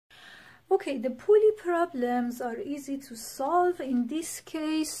Okay, the pulley problems are easy to solve. In this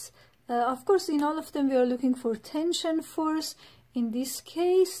case, of course, in all of them we are looking for tension force. In this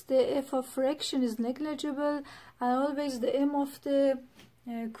case, the F of friction is negligible, and always the M of the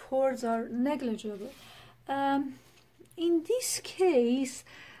chords are negligible. In this case,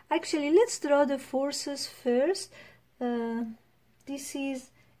 actually, let's draw the forces first. This is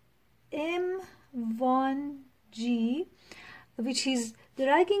M1G, which is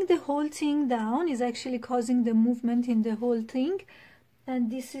dragging the whole thing down, is actually causing the movement in the whole thing.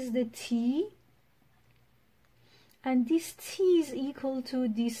 And this is the T. And this T is equal to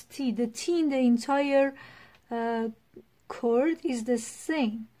this T. The T in the entire chord is the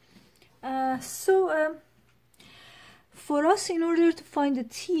same. For us, in order to find the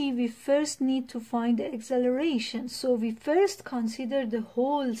T, we first need to find the acceleration. So we first consider the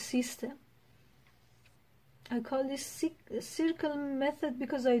whole system. I call this circle method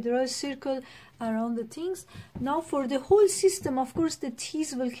because I draw a circle around the things. Now for the whole system, of course, the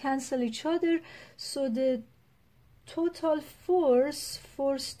T's will cancel each other. So the total force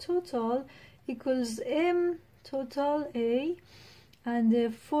total equals M total A. And the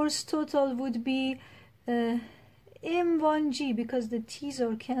force total would be M1G because the T's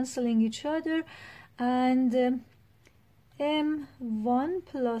are canceling each other. And M1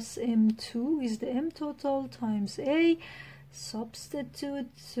 plus M2 is the M total times A.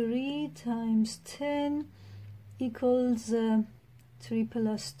 Substitute 3 times 10 equals 3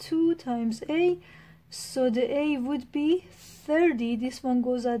 plus 2 times A. So the A would be 30. This one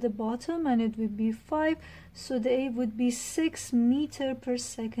goes at the bottom and it would be 5. So the A would be 6 meters per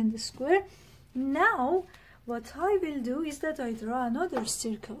second square. Now what I will do is that I draw another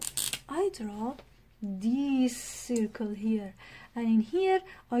circle. I draw this circle here, and in here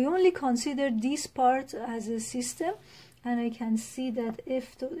I only consider this part as a system, and I can see that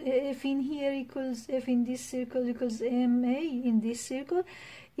F in here equals F in this circle equals MA in this circle.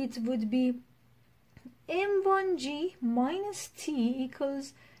 It would be M1G minus T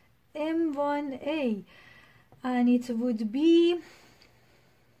equals M1A, and it would be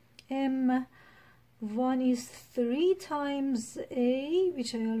M1 is 3 times A,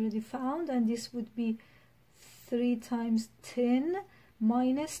 which I already found, and this would be 3 times 10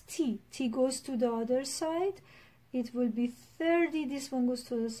 minus T. T goes to the other side. It will be 30. This one goes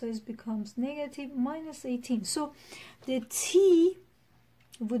to the other side, becomes negative, minus 18. So the T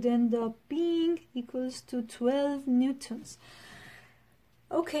would end up being equals to 12 newtons.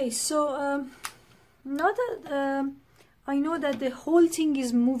 Okay, so now that I know that the whole thing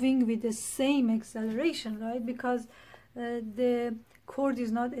is moving with the same acceleration, right? Because the cord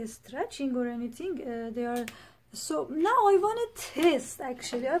is not stretching or anything. They are. So now I want to test.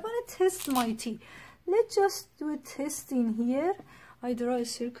 Actually, I want to test my T. Let's just do a test in here. I draw a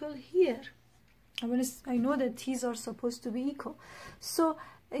circle here. I know that T's are supposed to be equal. So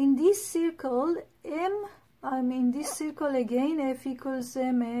in this circle, in this circle again, F equals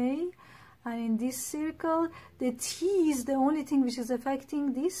MA. And in this circle, the T is the only thing which is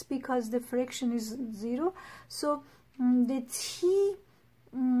affecting this because the friction is 0. So the T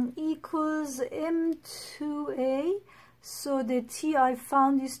equals M2A. So the T I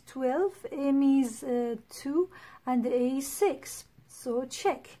found is 12, M is 2, and the A is 6. So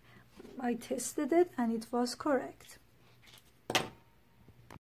check. I tested it and it was correct.